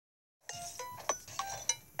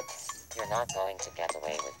not going to get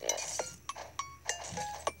away with this.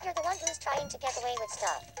 You're the one who's trying to get away with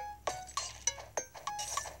stuff.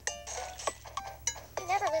 You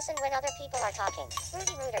never listen when other people are talking.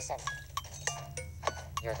 Rudy Ruderson.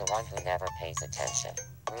 You're the one who never pays attention.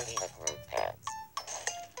 Rudy McRoot Pants.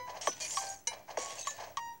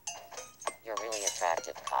 You're really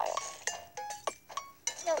attractive, Kyle.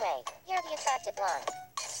 No way. You're the attractive one.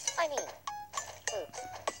 I mean, oops.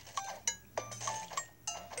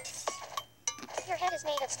 Your head is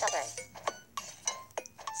made of stubborn.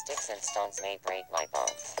 Sticks and stones may break my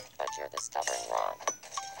bones, but you're the stubborn one.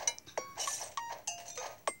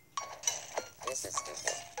 This is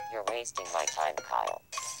stupid. You're wasting my time, Kyle.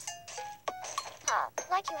 Ha,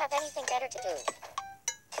 like you have anything better to do.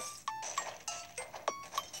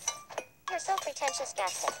 You're so pretentious,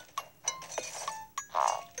 Gaston.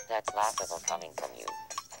 Ha, that's laughable coming from you.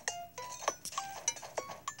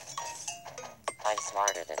 I'm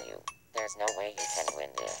smarter than you. There's no way you can win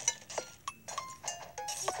this.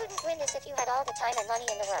 You couldn't win this if you had all the time and money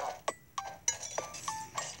in the world.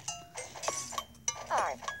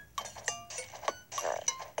 Arg. Grr.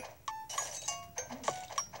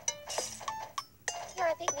 You're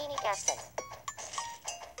a big meanie, Gaston.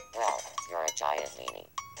 Well, you're a giant meanie.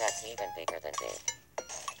 That's even bigger than big.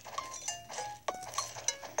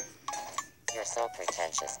 You're so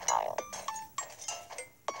pretentious, Kyle.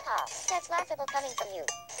 Ha, that's laughable coming from you.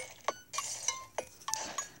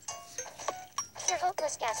 You're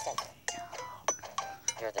hopeless, Gaston.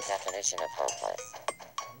 You're the definition of hopeless.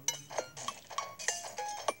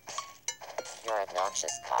 You're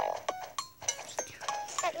obnoxious, Kyle.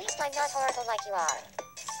 At least I'm not horrible like you are.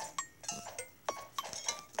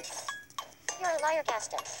 You're a liar,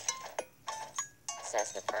 Gaston.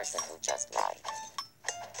 Says the person who just lied.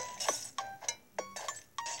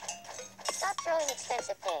 Stop throwing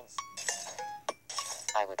expensive things.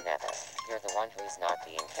 I would never. You're the one who's not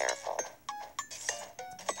being careful.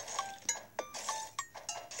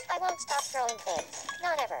 I won't stop throwing things.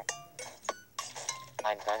 Not ever.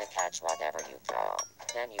 I'm gonna catch whatever you throw.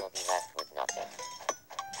 Then you'll be left with nothing.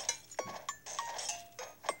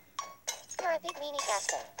 You're a big meanie,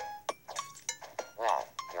 Gaston. Well,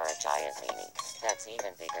 you're a giant meanie. That's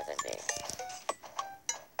even bigger than big.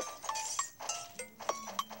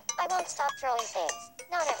 I won't stop throwing things.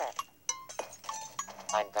 Not ever.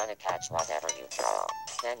 I'm gonna catch whatever you throw.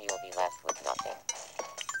 Then you'll be left with nothing.